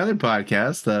now to another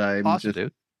podcast that I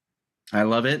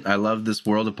love it. I love this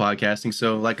world of podcasting.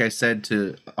 So like I said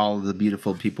to all of the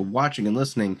beautiful people watching and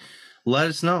listening, let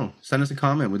us know. Send us a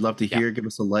comment. We'd love to hear. Give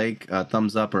us a like,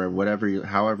 thumbs up, or whatever,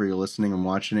 however you're listening and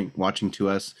watching to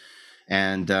us.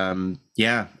 And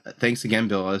thanks again,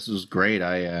 Bill. This was great.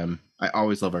 I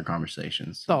always love our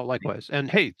conversations. Oh, likewise. And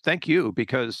hey, thank you,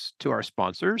 because to our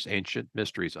sponsors, Ancient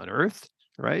Mysteries Unearthed,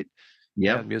 right?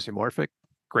 Yeah. And Museumorphic,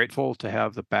 grateful to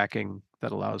have the backing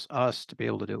that allows us to be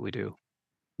able to do what we do.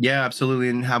 Yeah, absolutely.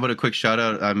 And how about a quick shout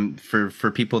out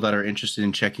for people that are interested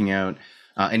in checking out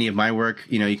any of my work?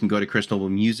 You can go to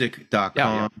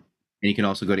chrisnoblemusic.com, and you can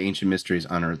also go to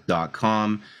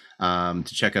ancientmysteriesUnearthed.com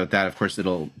to check out that. Of course,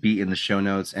 it'll be in the show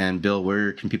notes. And Bill,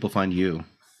 where can people find you?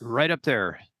 Right up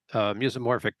there,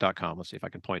 museumorphic.com. Let's see if I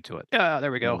can point to it. Yeah,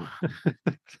 there we go.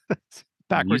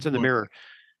 Backwards in the mirror.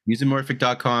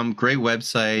 Museumorphic.com, great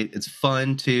website. It's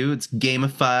fun too. It's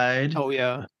gamified. Oh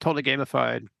yeah, totally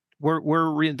gamified. We're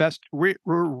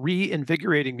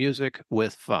reinvigorating music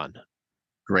with fun.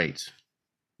 Great.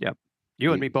 Yep.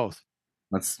 You and me both.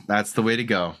 That's the way to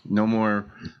go. No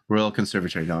more Royal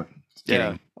Conservatory. No.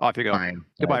 Yeah. Off you go. Fine.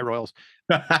 Goodbye, Royals.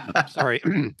 Sorry,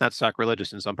 that's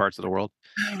sacrilegious in some parts of the world.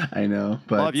 I know,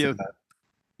 but love you.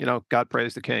 God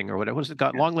praise the king, or whatever. What is it?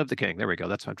 God, long live the king. There we go.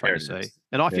 That's what I'm trying to say.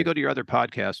 And off you go to your other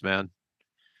podcast, man.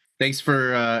 Thanks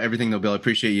for everything, though, Bill. I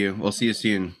appreciate you. We'll see you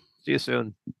soon. See you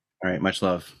soon. All right. Much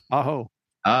love. Aho.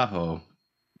 Aho.